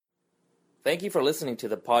Thank you for listening to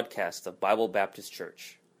the podcast of Bible Baptist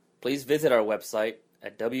Church. Please visit our website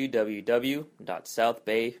at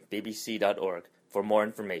www.southbaybbc.org for more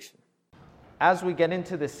information. As we get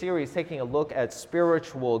into the series, taking a look at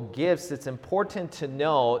spiritual gifts, it's important to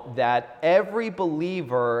know that every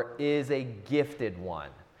believer is a gifted one.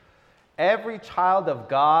 Every child of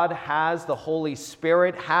God has the Holy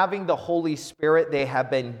Spirit. Having the Holy Spirit, they have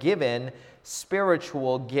been given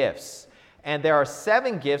spiritual gifts. And there are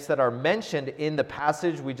 7 gifts that are mentioned in the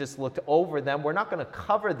passage. We just looked over them. We're not going to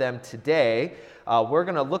cover them today. We're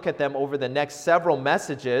going to look at them over the next several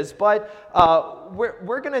messages. But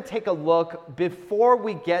we're going to take a look, before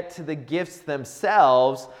we get to the gifts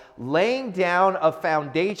themselves, laying down a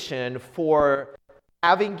foundation for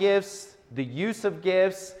having gifts, the use of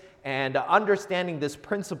gifts, and understanding this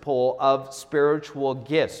principle of spiritual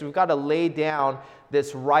gifts. So we've got to lay down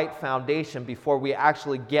this right foundation before we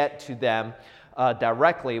actually get to them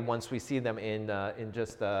directly once we see them in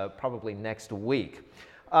just probably next week.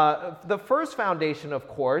 The first foundation, of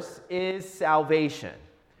course, is salvation.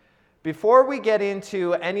 Before we get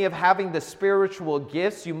into any of having the spiritual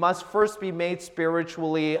gifts, you must first be made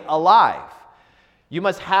spiritually alive. You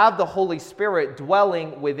must have the Holy Spirit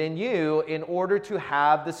dwelling within you in order to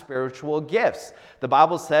have the spiritual gifts. The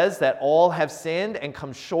Bible says that all have sinned and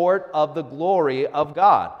come short of the glory of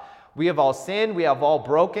God. We have all sinned. We have all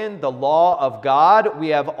broken the law of God. We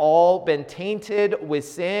have all been tainted with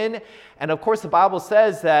sin. And of course, the Bible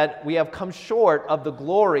says that we have come short of the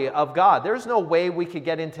glory of God. There's no way we could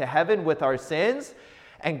get into heaven with our sins.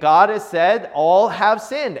 And God has said all have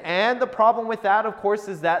sinned. And the problem with that, of course,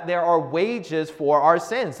 is that there are wages for our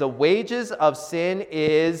sins. The wages of sin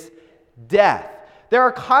is death. There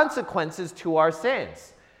are consequences to our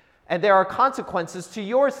sins. And there are consequences to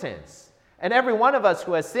your sins. And every one of us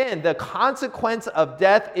who has sinned, the consequence of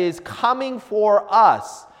death is coming for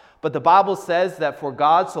us. But the Bible says that for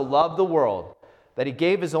God so loved the world, that he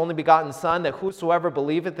gave his only begotten Son, that whosoever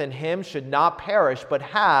believeth in him should not perish, but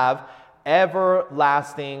have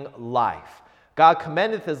everlasting life. God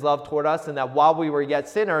commendeth his love toward us, in that while we were yet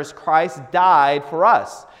sinners, Christ died for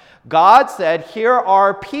us. God said, here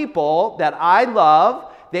are people that I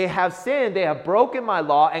love. They have sinned, they have broken my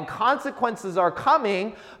law, and consequences are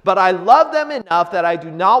coming, but I love them enough that I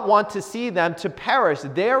do not want to see them to perish.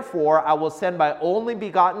 Therefore, I will send my only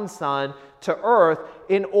begotten Son to earth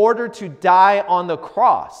in order to die on the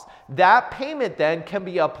cross. That payment then can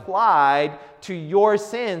be applied to your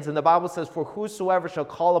sins. And the Bible says, for whosoever shall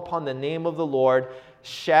call upon the name of the Lord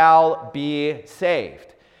shall be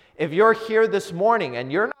saved. If you're here this morning and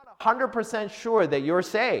you're not 100% sure that you're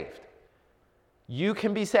saved, you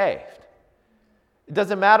can be saved. It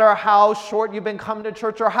doesn't matter how short you've been coming to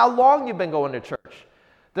church or how long you've been going to church.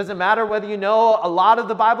 It doesn't matter whether you know a lot of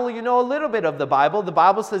the Bible or you know a little bit of the Bible. The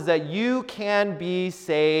Bible says that you can be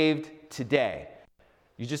saved today.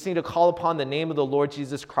 You just need to call upon the name of the Lord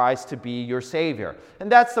Jesus Christ to be your Savior. And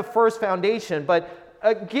that's the first foundation.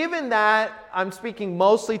 But given that I'm speaking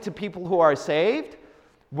mostly to people who are saved,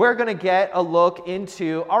 we're going to get a look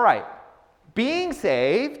into, all right, being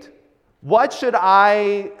saved, how should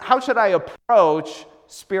I approach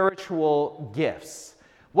spiritual gifts?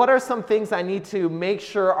 What are some things I need to make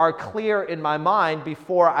sure are clear in my mind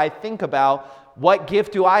before I think about what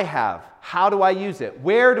gift do I have? How do I use it?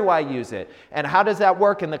 Where do I use it? And how does that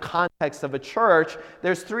work in the context of a church?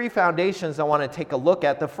 There's 3 foundations I want to take a look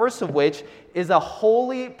at. The first of which is a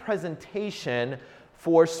holy presentation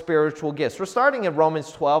for spiritual gifts. We're starting in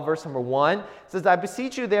Romans 12, verse number 1. It says, I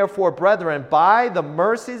beseech you therefore, brethren, by the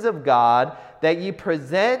mercies of God, that ye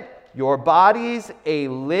present your bodies a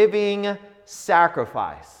living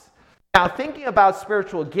sacrifice. Now, thinking about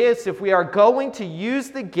spiritual gifts, if we are going to use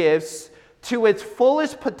the gifts to its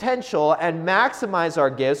fullest potential and maximize our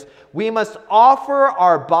gifts, we must offer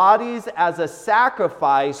our bodies as a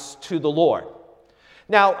sacrifice to the Lord.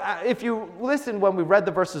 Now, if you listen when we read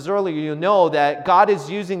the verses earlier, you know that God is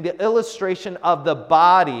using the illustration of the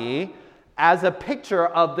body as a picture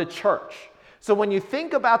of the church. So when you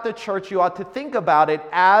think about the church, you ought to think about it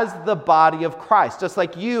as the body of Christ, just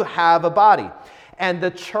like you have a body. And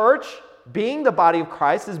the church, being the body of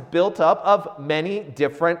Christ, is built up of many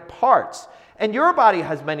different parts. And your body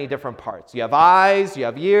has many different parts. You have eyes, you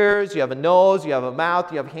have ears, you have a nose, you have a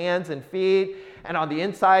mouth, you have hands and feet. And on the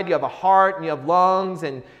inside, you have a heart, and you have lungs,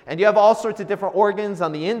 and you have all sorts of different organs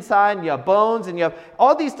on the inside, and you have bones, and you have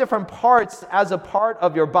all these different parts as a part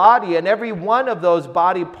of your body, and every one of those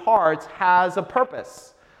body parts has a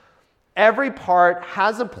purpose. Every part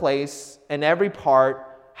has a place, and every part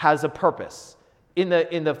has a purpose. In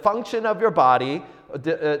the function of your body,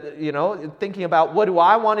 thinking about what do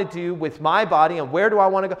I want to do with my body and where do I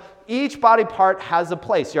want to go. Each body part has a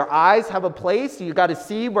place. Your eyes have a place. You got to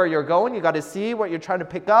see where you're going. You got to see what you're trying to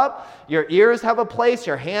pick up. Your ears have a place.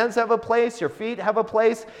 Your hands have a place. Your feet have a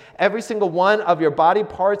place. Every single one of your body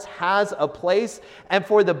parts has a place. And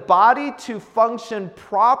for the body to function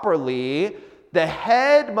properly, the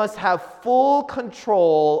head must have full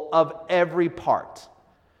control of every part.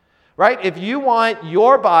 Right? If you want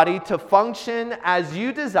your body to function as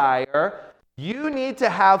you desire, you need to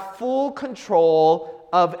have full control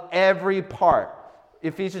of every part.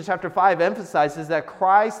 Ephesians chapter 5 emphasizes that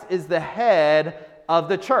Christ is the head of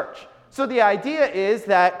the church. So the idea is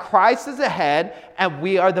that Christ is the head and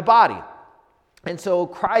we are the body. And so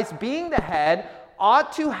Christ being the head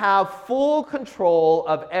ought to have full control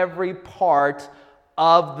of every part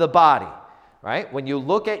of the body. Right? When you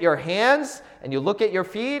look at your hands and you look at your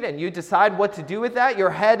feet and you decide what to do with that,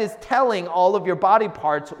 your head is telling all of your body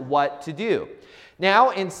parts what to do.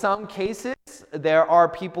 Now, in some cases, there are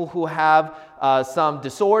people who have some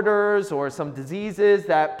disorders or some diseases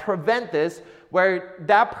that prevent this, where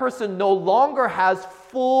that person no longer has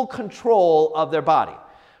full control of their body.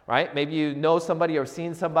 Right? Maybe you know somebody or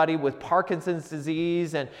seen somebody with Parkinson's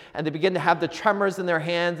disease and they begin to have the tremors in their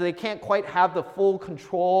hands. They can't quite have the full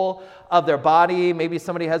control of their body. Maybe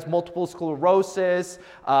somebody has multiple sclerosis.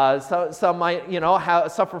 Some might,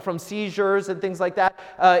 suffer from seizures and things like that.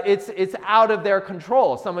 It's out of their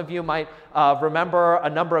control. Some of you might remember a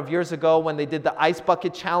number of years ago when they did the ice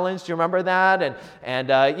bucket challenge. Do you remember that?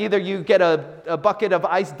 And either you get a bucket of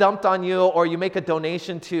ice dumped on you or you make a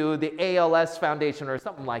donation to the ALS Foundation or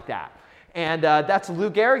something like that. And that's Lou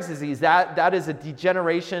Gehrig's disease. That is a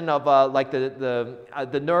degeneration of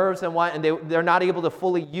the nerves and what, and they're not able to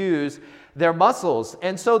fully use their muscles.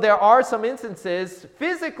 And so there are some instances,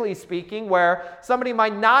 physically speaking, where somebody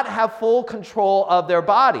might not have full control of their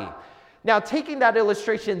body. Now, taking that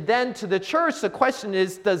illustration then to the church, the question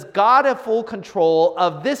is, does God have full control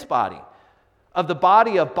of this body, of the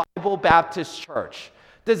body of Bible Baptist Church?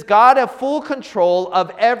 Does God have full control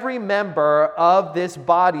of every member of this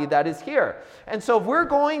body that is here? And so if we're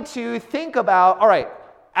going to think about, all right,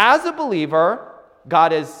 as a believer,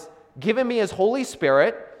 God has given me His Holy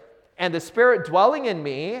Spirit, and the Spirit dwelling in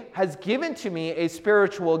me has given to me a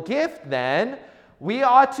spiritual gift, then we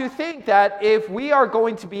ought to think that if we are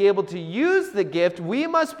going to be able to use the gift, we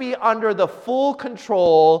must be under the full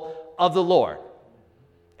control of the Lord.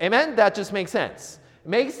 Amen? That just makes sense. It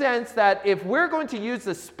makes sense that if we're going to use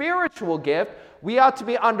the spiritual gift, we ought to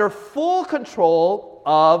be under full control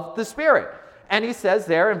of the Spirit. And he says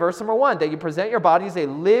there in verse number 1 that you present your bodies a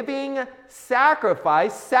living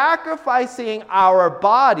sacrifice, sacrificing our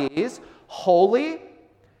bodies holy,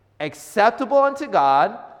 acceptable unto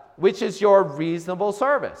God, which is your reasonable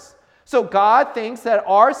service. So God thinks that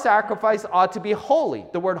our sacrifice ought to be holy.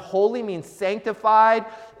 The word holy means sanctified.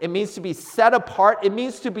 It means to be set apart. It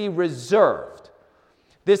means to be reserved.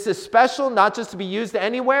 This is special, not just to be used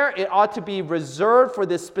anywhere. It ought to be reserved for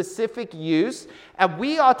this specific use. And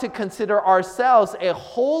we ought to consider ourselves a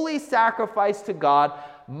holy sacrifice to God.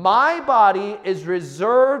 My body is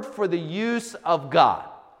reserved for the use of God.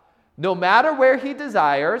 No matter where He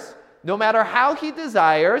desires, no matter how He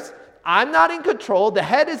desires, I'm not in control. The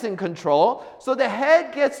head is in control. So the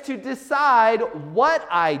head gets to decide what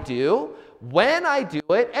I do, when I do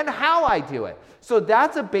it, and how I do it. So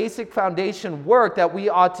that's a basic foundation work that we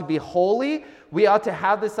ought to be holy. We ought to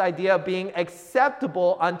have this idea of being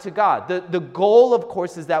acceptable unto God. The goal, of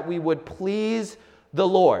course, is that we would please the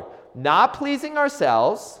Lord. Not pleasing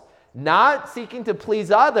ourselves, not seeking to please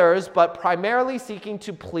others, but primarily seeking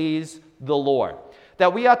to please the Lord.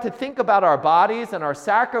 That we ought to think about our bodies and our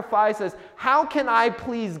sacrifices. How can I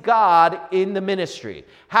please God in the ministry?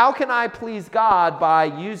 How can I please God by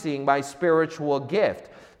using my spiritual gift?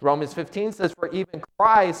 Romans 15 says, for even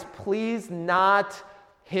Christ pleased not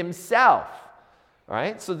Himself. All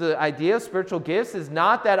right? So the idea of spiritual gifts is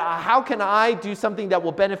not that how can I do something that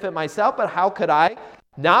will benefit myself, but how could I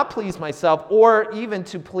not please myself or even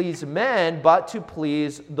to please men, but to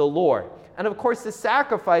please the Lord. And of course, the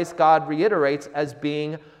sacrifice God reiterates as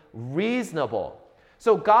being reasonable.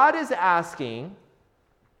 So God is asking,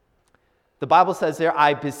 the Bible says there,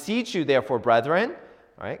 I beseech you therefore, brethren.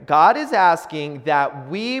 All right? God is asking that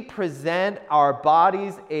we present our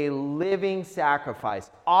bodies a living sacrifice,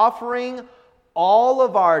 offering all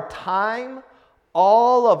of our time,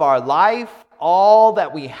 all of our life, all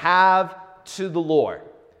that we have to the Lord.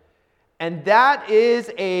 And that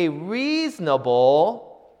is a reasonable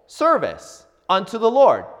service unto the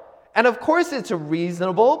Lord. And of course it's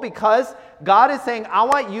reasonable because God is saying, I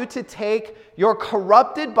want you to take your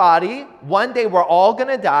corrupted body. One day we're all going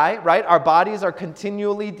to die, right? Our bodies are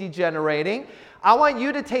continually degenerating. I want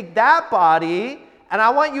you to take that body and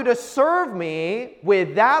I want you to serve me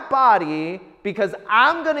with that body because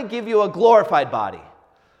I'm going to give you a glorified body.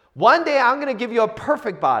 One day I'm going to give you a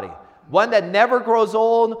perfect body. One that never grows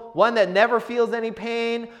old, one that never feels any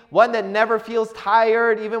pain, one that never feels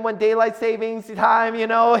tired, even when daylight savings time,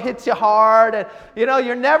 hits you hard. And,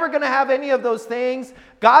 you're never going to have any of those things.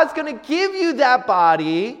 God's going to give you that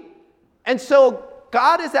body. And so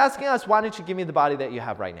God is asking us, why don't you give me the body that you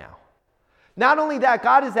have right now? Not only that,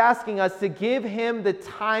 God is asking us to give him the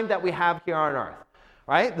time that we have here on earth.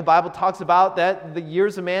 Right? The Bible talks about that the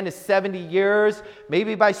years of man is 70 years.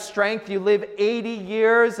 Maybe by strength you live 80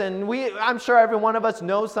 years. And I'm sure every one of us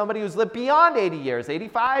knows somebody who's lived beyond 80 years,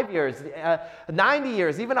 85 years, 90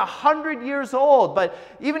 years, even 100 years old. But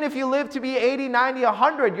even if you live to be 80, 90,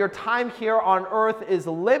 100, your time here on earth is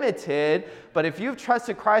limited. But if you've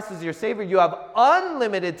trusted Christ as your Savior, you have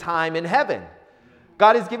unlimited time in heaven.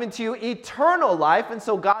 God has given to you eternal life, and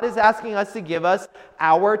so God is asking us to give us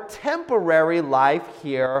our temporary life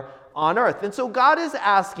here on earth. And so God is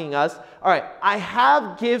asking us, all right, I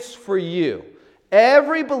have gifts for you.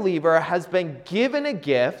 Every believer has been given a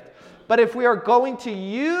gift, but if we are going to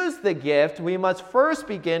use the gift, we must first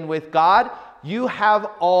begin with, God, you have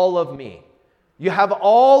all of me. You have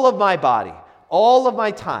all of my body, all of my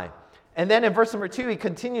time. And then in verse number 2, he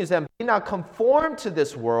continues, and be not conformed to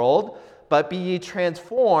this world, but be ye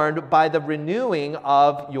transformed by the renewing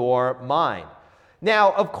of your mind.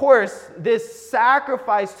 Now, of course, this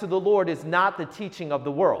sacrifice to the Lord is not the teaching of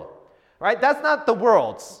the world, right? That's not the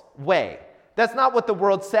world's way. That's not what the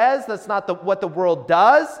world says. That's not what the world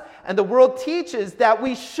does. And the world teaches that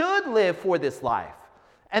we should live for this life,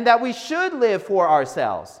 and that we should live for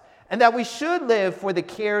ourselves, and that we should live for the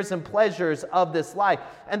cares and pleasures of this life.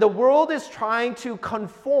 And the world is trying to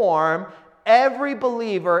conform every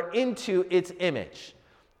believer into its image.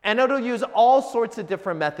 And it'll use all sorts of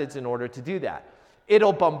different methods in order to do that.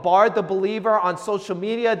 It'll bombard the believer on social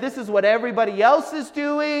media. This is what everybody else is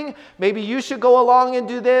doing. Maybe you should go along and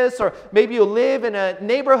do this. Or maybe you live in a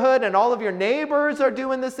neighborhood and all of your neighbors are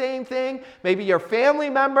doing the same thing. Maybe your family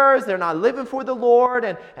members, they're not living for the Lord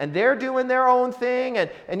and they're doing their own thing.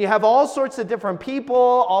 And you have all sorts of different people,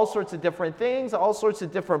 all sorts of different things, all sorts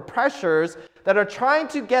of different pressures that are trying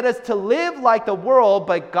to get us to live like the world,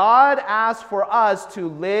 but God asks for us to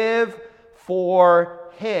live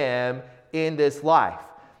for him in this life.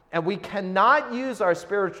 And we cannot use our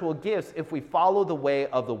spiritual gifts if we follow the way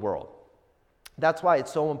of the world. That's why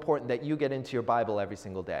it's so important that you get into your Bible every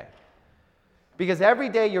single day. Because every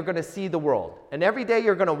day you're going to see the world. And every day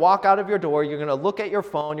you're going to walk out of your door, you're going to look at your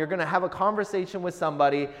phone, you're going to have a conversation with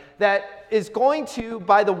somebody that is going to,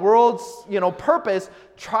 by the world's purpose,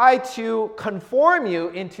 try to conform you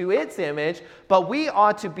into its image. But we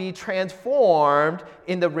ought to be transformed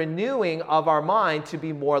in the renewing of our mind to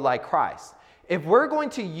be more like Christ. If we're going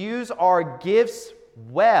to use our gifts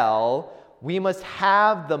well, we must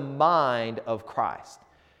have the mind of Christ.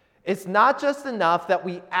 It's not just enough that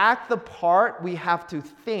we act the part, we have to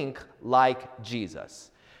think like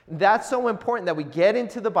Jesus. That's so important that we get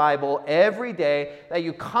into the Bible every day, that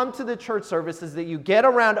you come to the church services, that you get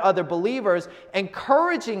around other believers,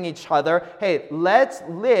 encouraging each other, hey, let's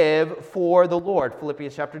live for the Lord.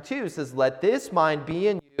 Philippians chapter 2 says, let this mind be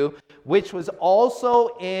in you, which was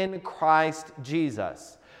also in Christ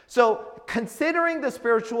Jesus. So considering the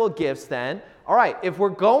spiritual gifts then, all right, if we're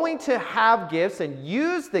going to have gifts and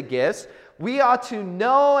use the gifts, we ought to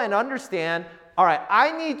know and understand, all right,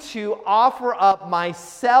 I need to offer up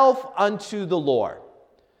myself unto the Lord.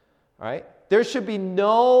 All right? There should be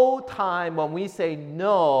no time when we say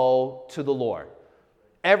no to the Lord.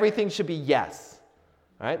 Everything should be yes.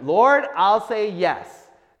 All right? Lord, I'll say yes.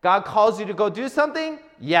 God calls you to go do something?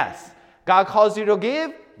 Yes. God calls you to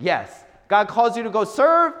give? Yes. God calls you to go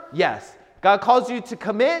serve? Yes. God calls you to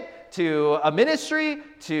commit to a ministry,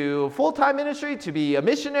 to full-time ministry, to be a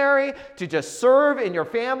missionary, to just serve in your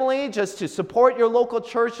family, just to support your local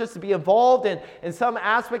church, just to be involved in some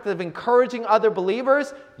aspect of encouraging other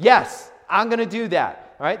believers. Yes, I'm going to do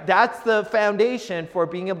that. All right? That's the foundation for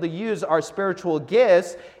being able to use our spiritual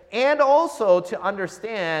gifts, and also to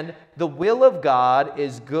understand the will of God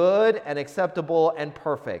is good and acceptable and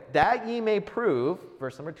perfect. That ye may prove,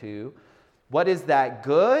 verse number 2, what is that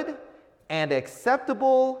good and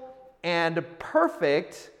acceptable and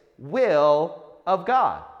perfect will of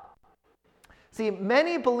God. See,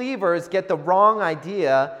 many believers get the wrong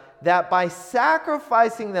idea that by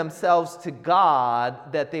sacrificing themselves to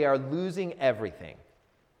God, that they are losing everything.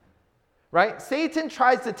 right? Satan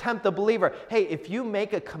tries to tempt the believer. Hey, if you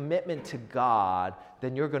make a commitment to God,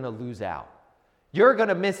 then you're going to lose out. You're going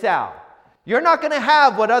to miss out. You're not going to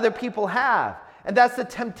have what other people have. And that's the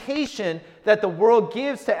temptation that the world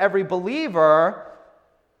gives to every believer.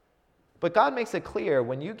 But God makes it clear,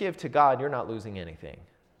 when you give to God, you're not losing anything.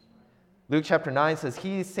 Luke chapter 9 says,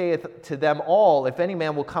 He saith to them all, if any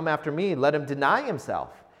man will come after me, let him deny himself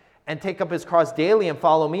and take up his cross daily and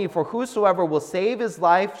follow me. For whosoever will save his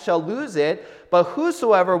life shall lose it, but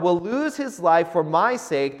whosoever will lose his life for my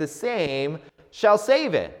sake, the same shall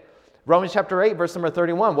save it. Romans chapter 8, verse number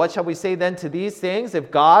 31. What shall we say then to these things?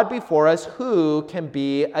 If God be for us, who can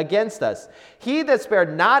be against us? He that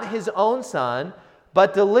spared not his own son,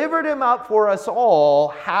 but delivered him up for us all,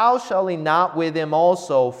 how shall he not with him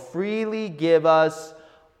also freely give us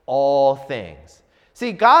all things?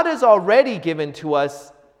 See, God has already given to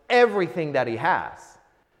us everything that he has.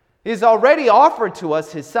 He's already offered to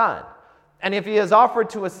us his son. And if he has offered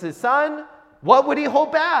to us his son, what would he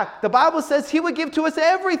hold back? The Bible says he would give to us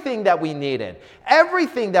everything that we needed,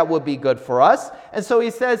 everything that would be good for us. And so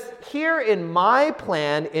he says, here in my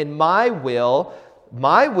plan, in my will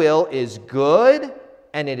is good,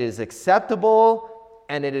 and it is acceptable,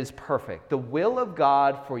 and it is perfect. The will of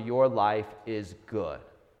God for your life is good.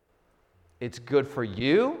 It's good for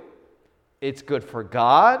you. It's good for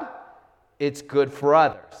God. It's good for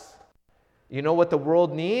others. You know what the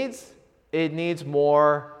world needs? It needs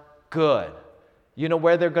more good. You know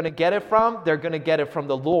where they're going to get it from? They're going to get it from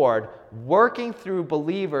the Lord, working through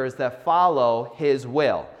believers that follow his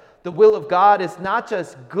will. The will of God is not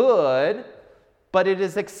just good, but it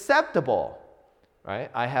is acceptable.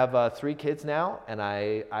 Right? I have 3 kids now, and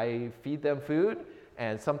I feed them food,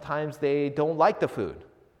 and sometimes they don't like the food.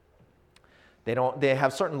 They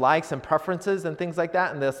have certain likes and preferences and things like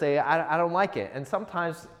that, and they'll say, I don't like it. And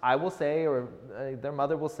sometimes I will say, or their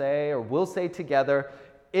mother will say, or we'll say together,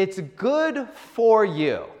 it's good for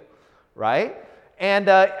you, right? And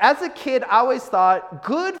as a kid, I always thought,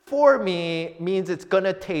 good for me means it's going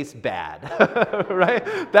to taste bad,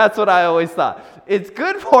 right? That's what I always thought. It's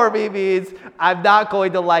good for me means I'm not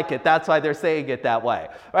going to like it. That's why they're saying it that way,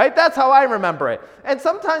 right? That's how I remember it. And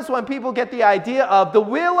sometimes when people get the idea of the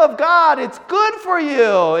will of God, it's good for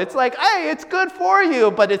you. It's like, hey, it's good for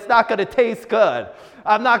you, but it's not going to taste good.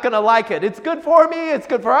 I'm not going to like it. It's good for me. It's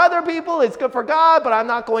good for other people. It's good for God, but I'm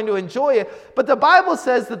not going to enjoy it. But the Bible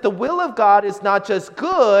says that the will of God is not just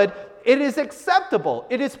good, it is acceptable.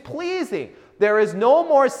 It is pleasing. There is no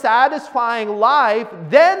more satisfying life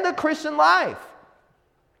than the Christian life.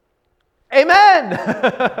 Amen.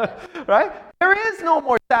 Right? There is no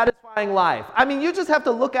more satisfying life. I mean, you just have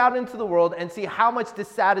to look out into the world and see how much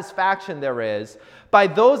dissatisfaction there is by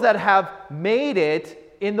those that have made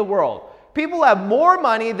it in the world. People who have more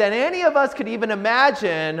money than any of us could even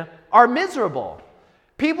imagine are miserable.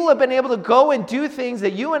 People who have been able to go and do things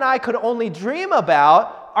that you and I could only dream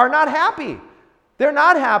about are not happy. They're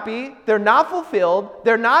not happy. They're not fulfilled.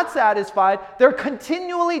 They're not satisfied. They're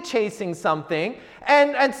continually chasing something.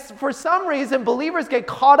 And for some reason, believers get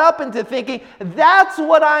caught up into thinking, that's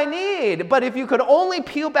what I need. But if you could only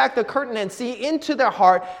peel back the curtain and see into their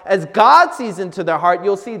heart as God sees into their heart,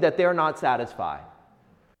 you'll see that they're not satisfied.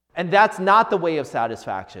 And that's not the way of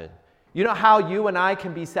satisfaction. You know how you and I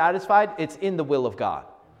can be satisfied? It's in the will of God.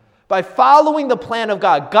 By following the plan of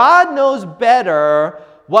God. God knows better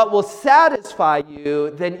what will satisfy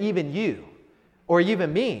you than even you or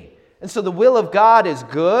even me. And so the will of God is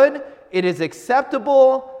good, it is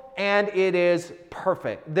acceptable, and it is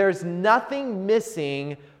perfect. There's nothing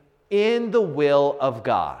missing in the will of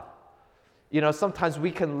God. You know, sometimes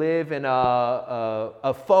we can live in a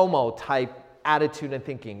FOMO type attitude and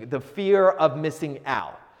thinking, the fear of missing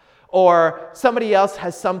out. Or somebody else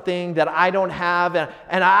has something that I don't have,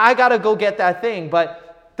 and I got to go get that thing.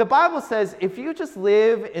 But the Bible says if you just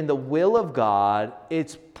live in the will of God,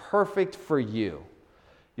 it's perfect for you.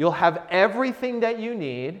 You'll have everything that you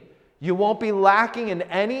need. You won't be lacking in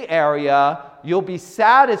any area. You'll be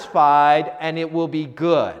satisfied, and it will be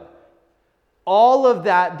good. All of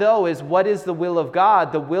that, though, is what is the will of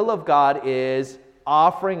God? The will of God is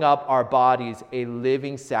offering up our bodies a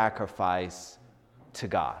living sacrifice to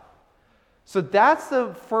God. So that's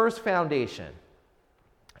the first foundation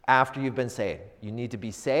after you've been saved. You need to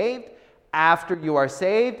be saved. After you are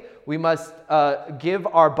saved, we must give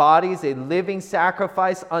our bodies a living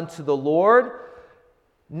sacrifice unto the Lord.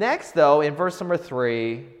 Next, though, in verse number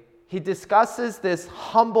 3, he discusses this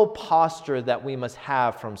humble posture that we must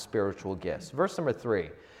have from spiritual gifts. Verse number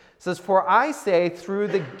 3 says, "For I say through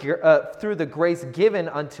the grace given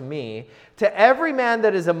unto me, to every man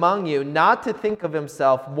that is among you, not to think of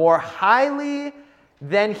himself more highly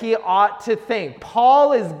than he ought to think.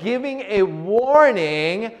 Paul is giving a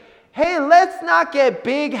warning. Hey, let's not get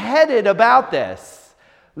big-headed about this.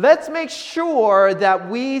 Let's make sure that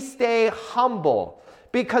we stay humble,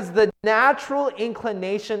 because the natural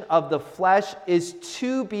inclination of the flesh is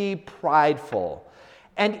to be prideful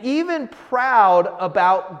and even proud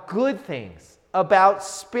about good things, about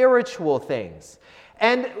spiritual things.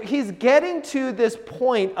 And he's getting to this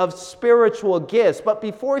point of spiritual gifts, but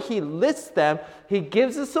before he lists them, he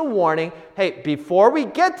gives us a warning. Hey, before we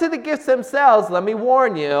get to the gifts themselves, let me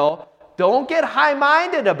warn you, don't get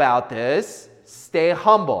high-minded about this. Stay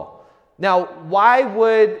humble. Now, why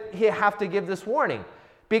would he have to give this warning?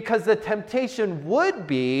 Because the temptation would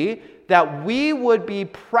be that we would be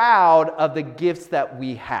proud of the gifts that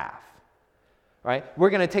we have. Right? We're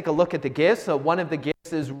going to take a look at the gifts. So one of the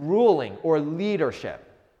gifts is ruling or leadership.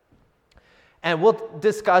 And we'll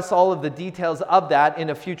discuss all of the details of that in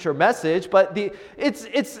a future message. But it's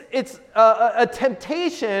a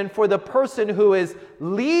temptation for the person who is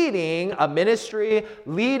leading a ministry,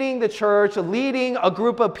 leading the church, leading a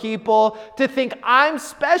group of people to think I'm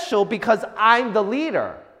special because I'm the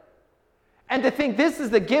leader. And to think this is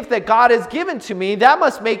the gift that God has given to me, that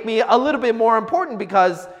must make me a little bit more important,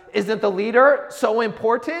 because isn't the leader so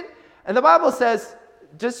important? And the Bible says,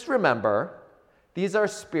 just remember, these are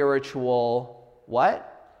spiritual,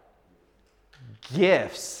 what?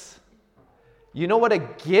 Gifts. You know what a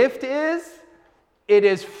gift is? It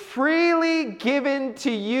is freely given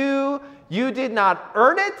to you. You did not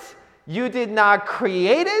earn it. You did not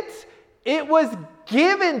create it. It was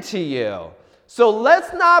given to you. So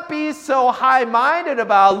let's not be so high-minded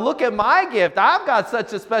about, look at my gift. I've got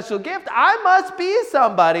such a special gift. I must be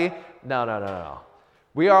somebody. No.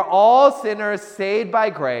 We are all sinners saved by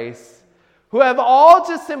grace, who have all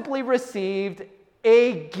just simply received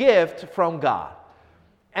a gift from God.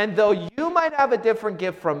 And though you might have a different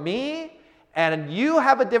gift from me, and you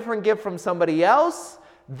have a different gift from somebody else,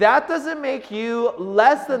 that doesn't make you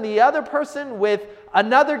less than the other person with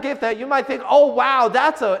another gift that you might think, oh, wow,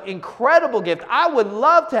 that's an incredible gift. I would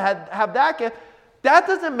love to have that gift. That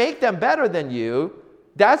doesn't make them better than you.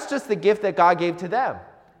 That's just the gift that God gave to them.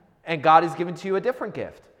 And God has given to you a different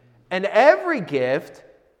gift. And every gift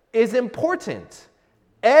is important.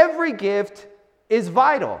 Every gift is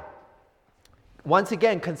vital. Once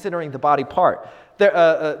again, considering the body part, there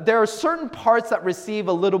are certain parts that receive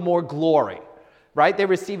a little more glory. Right? They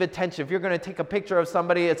receive attention. If you're going to take a picture of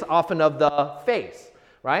somebody, it's often of the face,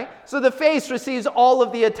 right? So the face receives all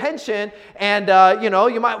of the attention, and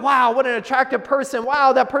you might, wow, what an attractive person.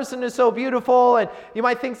 Wow, that person is so beautiful, and you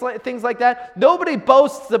might think things like that. Nobody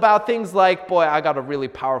boasts about things like, boy, I got a really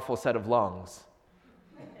powerful set of lungs.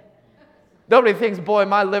 Nobody thinks, boy,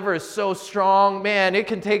 my liver is so strong. Man, it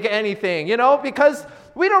can take anything, because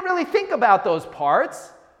we don't really think about those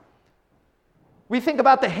parts. We think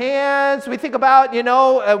about the hands. We think about,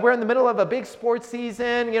 we're in the middle of a big sports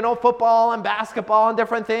season, football and basketball and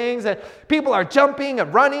different things. And people are jumping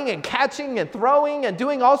and running and catching and throwing and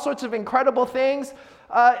doing all sorts of incredible things.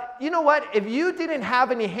 You know what? If you didn't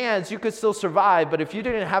have any hands, you could still survive. But if you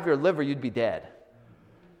didn't have your liver, you'd be dead.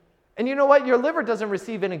 And you know what? Your liver doesn't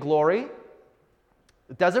receive any glory.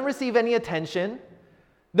 It doesn't receive any attention.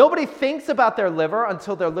 Nobody thinks about their liver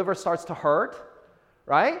until their liver starts to hurt,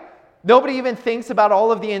 right? Nobody even thinks about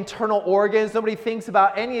all of the internal organs. Nobody thinks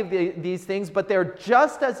about any of these things, but they're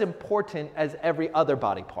just as important as every other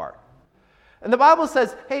body part. And the Bible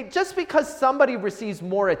says, hey, just because somebody receives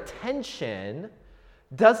more attention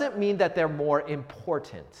doesn't mean that they're more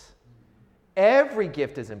important. Every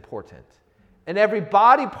gift is important, and every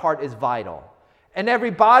body part is vital, and every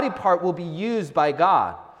body part will be used by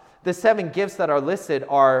God. The 7 gifts that are listed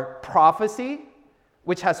are prophecy,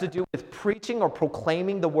 which has to do with preaching or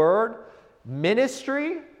proclaiming the word;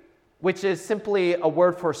 ministry, which is simply a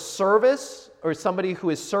word for service or somebody who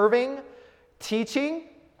is serving; teaching;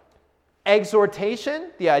 exhortation.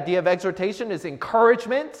 The idea of exhortation is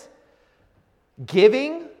encouragement;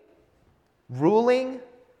 giving; ruling;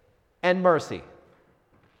 and mercy.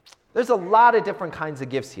 There's a lot of different kinds of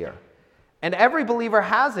gifts here, and every believer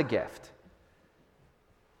has a gift.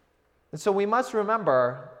 And so we must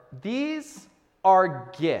remember, these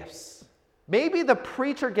are gifts. Maybe the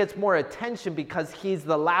preacher gets more attention because he's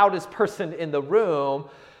the loudest person in the room,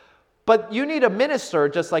 but you need a minister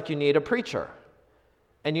just like you need a preacher.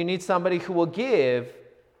 And you need somebody who will give,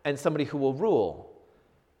 and somebody who will rule,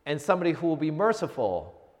 and somebody who will be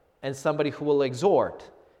merciful, and somebody who will exhort,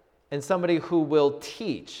 and somebody who will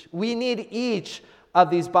teach. We need each of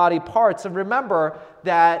these body parts. And remember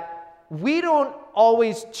that we don't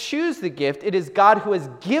always choose the gift. It is God who has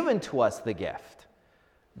given to us the gift.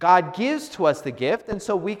 God gives to us the gift, and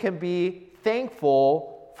so we can be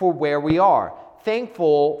thankful for where we are,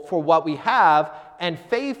 thankful for what we have, and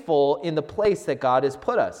faithful in the place that God has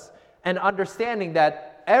put us, and understanding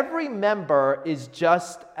that every member is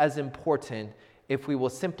just as important if we will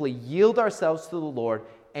simply yield ourselves to the Lord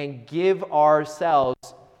and give ourselves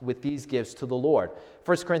with these gifts to the Lord.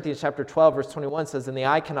 1 Corinthians chapter 12, verse 21 says, "And the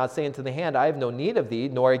eye cannot say unto the hand, I have no need of thee,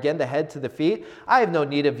 nor again the head to the feet, I have no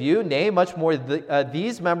need of you. Nay, much more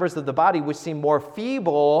these members of the body which seem more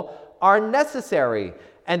feeble are necessary.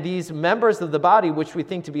 And these members of the body which we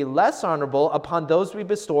think to be less honorable, upon those we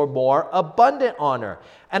bestow more abundant honor.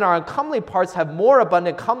 And our uncomely parts have more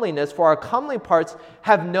abundant comeliness, for our comely parts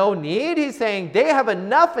have no need." He's saying they have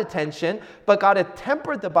enough attention, but God hath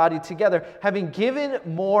tempered the body together, having given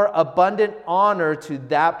more abundant honor to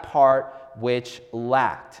that part which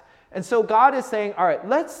lacked. And so God is saying, all right,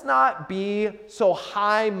 let's not be so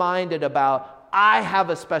high-minded about, I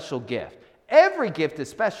have a special gift. Every gift is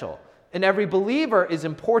special. And every believer is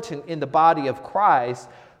important in the body of Christ,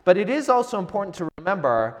 but it is also important to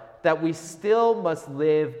remember that we still must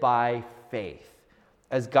live by faith,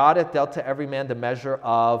 as God hath dealt to every man the measure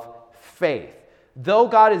of faith. Though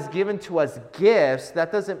God has given to us gifts,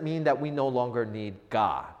 that doesn't mean that we no longer need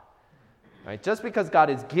God. Right? Just because God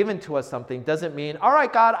has given to us something doesn't mean, all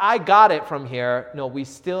right, God, I got it from here. No, we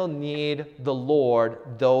still need the Lord,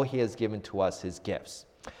 though he has given to us his gifts.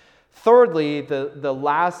 Thirdly, the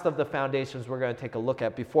last of the foundations we're going to take a look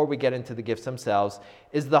at before we get into the gifts themselves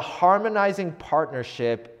is the harmonizing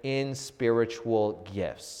partnership in spiritual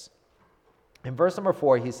gifts. In verse number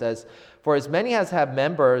 4, he says, For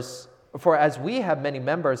as we have many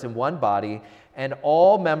members in one body, and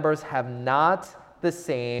all members have not the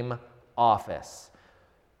same office.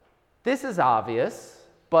 This is obvious,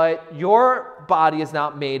 but your body is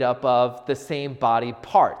not made up of the same body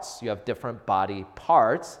parts. You have different body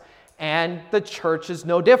parts. And the church is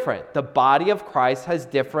no different. The body of Christ has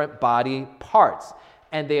different body parts.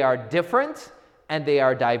 And they are different, and they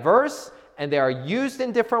are diverse, and they are used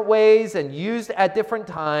in different ways, and used at different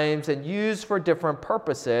times, and used for different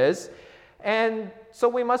purposes. And so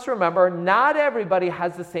we must remember, not everybody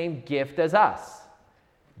has the same gift as us.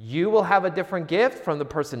 You will have a different gift from the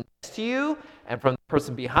person next to you, and from the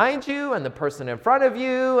person behind you, and the person in front of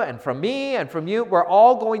you, and from me, and from you. We're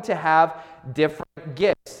all going to have different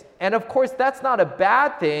gifts. And of course, that's not a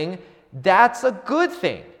bad thing. That's a good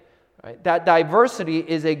thing. Right? That diversity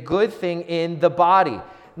is a good thing in the body.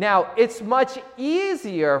 Now, it's much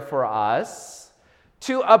easier for us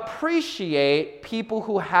to appreciate people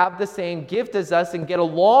who have the same gift as us and get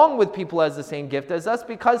along with people who have the same gift as us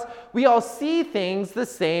because we all see things the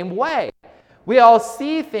same way. We all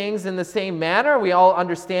see things in the same manner. We all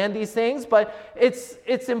understand these things, but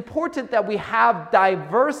it's important that we have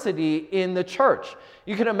diversity in the church.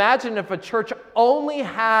 You can imagine if a church only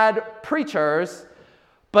had preachers,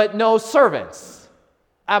 but no servants.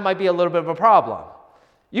 That might be a little bit of a problem.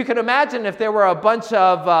 You can imagine if there were a bunch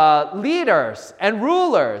of leaders and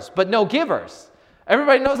rulers, but no givers.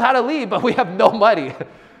 Everybody knows how to lead, but we have no money.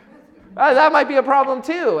 That might be a problem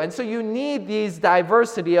too. And so you need these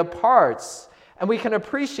diversity of parts. And we can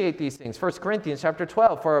appreciate these things. 1 Corinthians chapter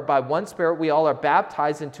 12, For by one Spirit we all are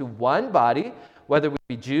baptized into one body, whether we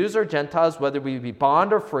be Jews or Gentiles, whether we be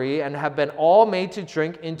bond or free, and have been all made to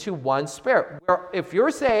drink into one Spirit. Where if you're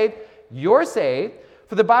saved, you're saved.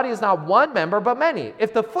 For the body is not one member, but many.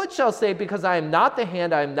 If the foot shall say, Because I am not the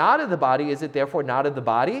hand, I am not of the body, is it therefore not of the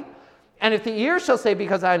body? And if the ear shall say,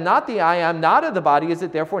 Because I am not the eye, I am not of the body, is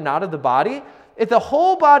it therefore not of the body? If the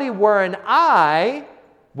whole body were an eye,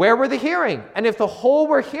 where were the hearing? And if the whole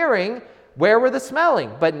were hearing, where were the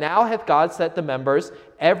smelling? But now hath God set the members,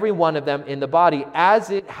 every one of them in the body, as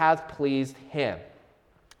it hath pleased him.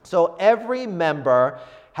 So every member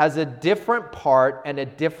has a different part and a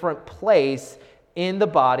different place in the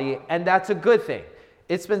body, and that's a good thing.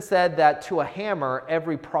 It's been said that to a hammer,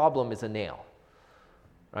 every problem is a nail.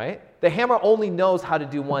 Right? The hammer only knows how to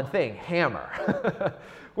do one thing, hammer.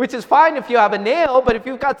 Which is fine if you have a nail, but if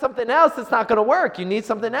you've got something else, it's not going to work. You need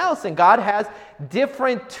something else. And God has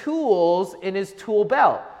different tools in his tool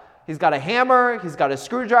belt. He's got a hammer, he's got a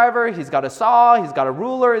screwdriver, he's got a saw, he's got a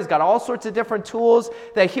ruler, he's got all sorts of different tools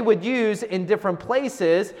that he would use in different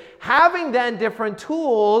places. Having then different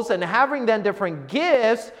tools and having then different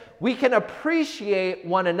gifts, we can appreciate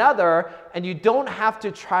one another, and you don't have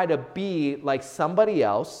to try to be like somebody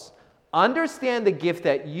else. Understand the gift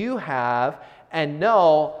that you have, and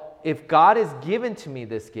know if God has given to me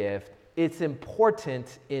this gift, it's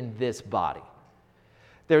important in this body.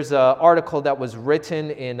 There's an article that was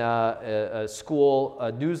written in a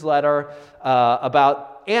school newsletter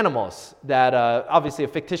about animals that, obviously a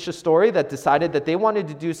fictitious story that decided that they wanted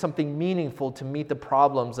to do something meaningful to meet the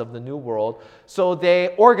problems of the New World. So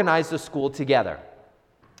they organized a school together.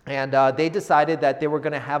 And they decided that they were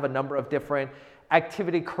going to have a number of different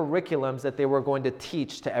activity curriculums that they were going to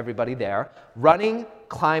teach to everybody there: running,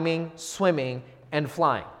 climbing, swimming, and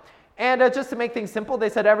flying. And just to make things simple, they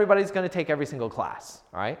said everybody's going to take every single class,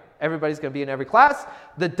 all right? Everybody's going to be in every class.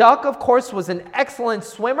 The duck, of course, was an excellent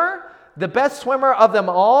swimmer, the best swimmer of them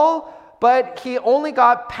all, but he only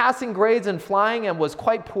got passing grades in flying and was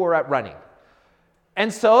quite poor at running.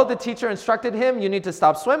 And so the teacher instructed him, you need to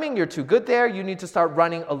stop swimming, you're too good there, you need to start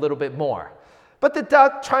running a little bit more. But the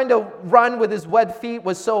duck trying to run with his wet feet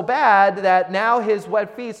was so bad that now his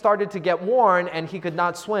wet feet started to get worn and he could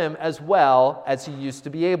not swim as well as he used to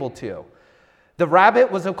be able to. The rabbit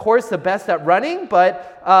was, of course, the best at running,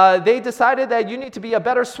 but they decided that you need to be a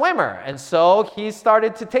better swimmer. And so he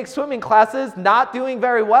started to take swimming classes, not doing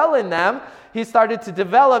very well in them. He started to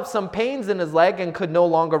develop some pains in his leg and could no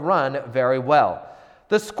longer run very well.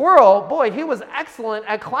 The squirrel, boy, he was excellent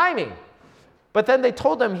at climbing. But then they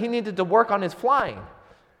told him he needed to work on his flying.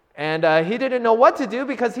 And he didn't know what to do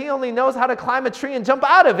because he only knows how to climb a tree and jump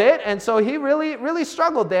out of it. And so he really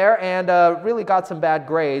struggled there and really got some bad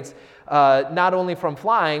grades, not only from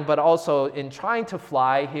flying, but also in trying to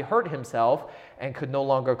fly, he hurt himself and could no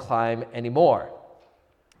longer climb anymore.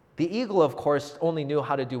 The eagle, of course, only knew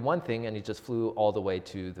how to do one thing, and he just flew all the way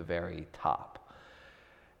to the very top.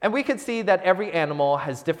 And we can see that every animal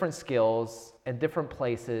has different skills and different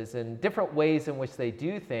places and different ways in which they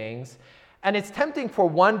do things. And it's tempting for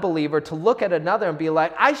one believer to look at another and be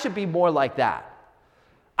like, I should be more like that.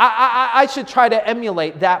 I should try to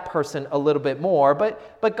emulate that person a little bit more.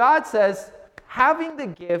 But God says, having the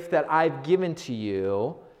gift that I've given to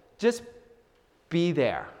you, just be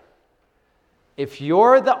there. If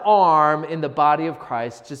you're the arm in the body of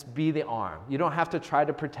Christ, just be the arm. You don't have to try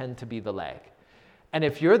to pretend to be the leg. And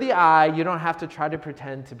if you're the eye, you don't have to try to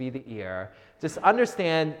pretend to be the ear. Just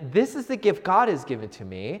understand, this is the gift God has given to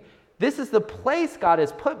me. This is the place God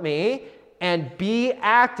has put me, and be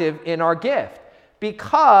active in our gift.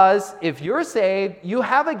 Because if you're saved, you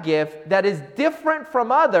have a gift that is different from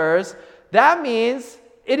others. That means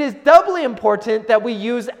it is doubly important that we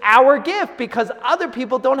use our gift because other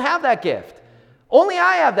people don't have that gift. Only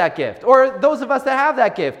I have that gift, or those of us that have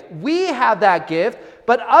that gift. We have that gift,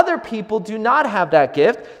 but other people do not have that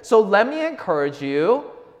gift. So let me encourage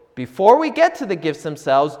you, before we get to the gifts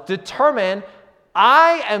themselves, determine,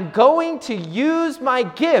 I am going to use my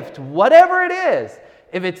gift, whatever it is.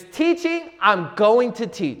 If it's teaching, I'm going to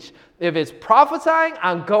teach. If it's prophesying,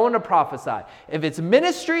 I'm going to prophesy. If it's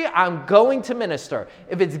ministry, I'm going to minister.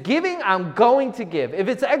 If it's giving, I'm going to give. If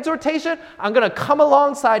it's exhortation, I'm going to come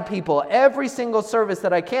alongside people every single service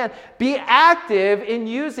that I can. Be active in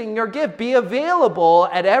using your gift. Be available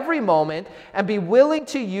at every moment and be willing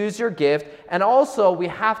to use your gift. And also, we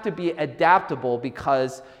have to be adaptable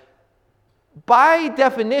because by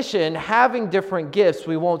definition, having different gifts,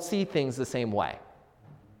 we won't see things the same way.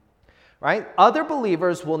 Right? Other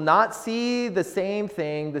believers will not see the same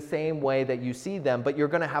thing the same way that you see them, but you're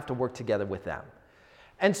going to have to work together with them.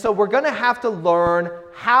 And so we're going to have to learn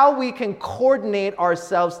how we can coordinate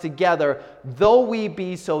ourselves together, though we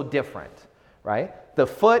be so different. Right? The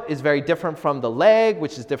foot is very different from the leg,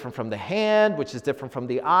 which is different from the hand, which is different from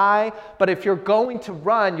the eye. But if you're going to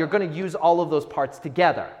run, you're going to use all of those parts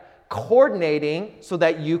together, coordinating so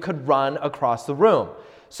that you could run across the room.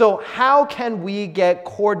 So how can we get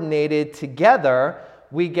coordinated together?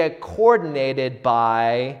 We get coordinated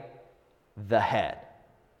by the head.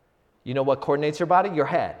 You know what coordinates your body? Your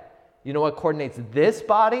head. You know what coordinates this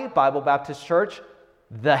body, Bible Baptist Church?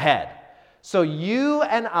 The head. So you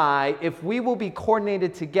and I, if we will be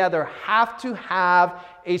coordinated together, have to have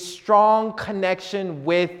a strong connection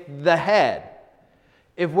with the head.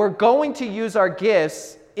 If we're going to use our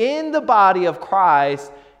gifts in the body of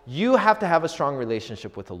Christ, you have to have a strong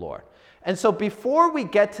relationship with the Lord. And so before we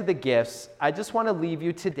get to the gifts, I just want to leave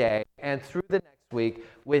you today and through the next week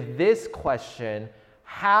with this question: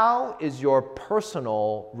 how is your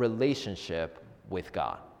personal relationship with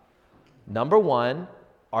God? Number one,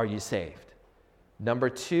 are you saved? Number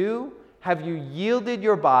two, have you yielded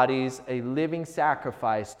your bodies a living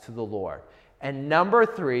sacrifice to the Lord? And number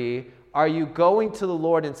three, are you going to the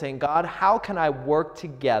Lord and saying, God, how can I work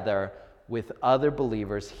together with other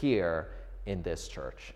believers here in this church?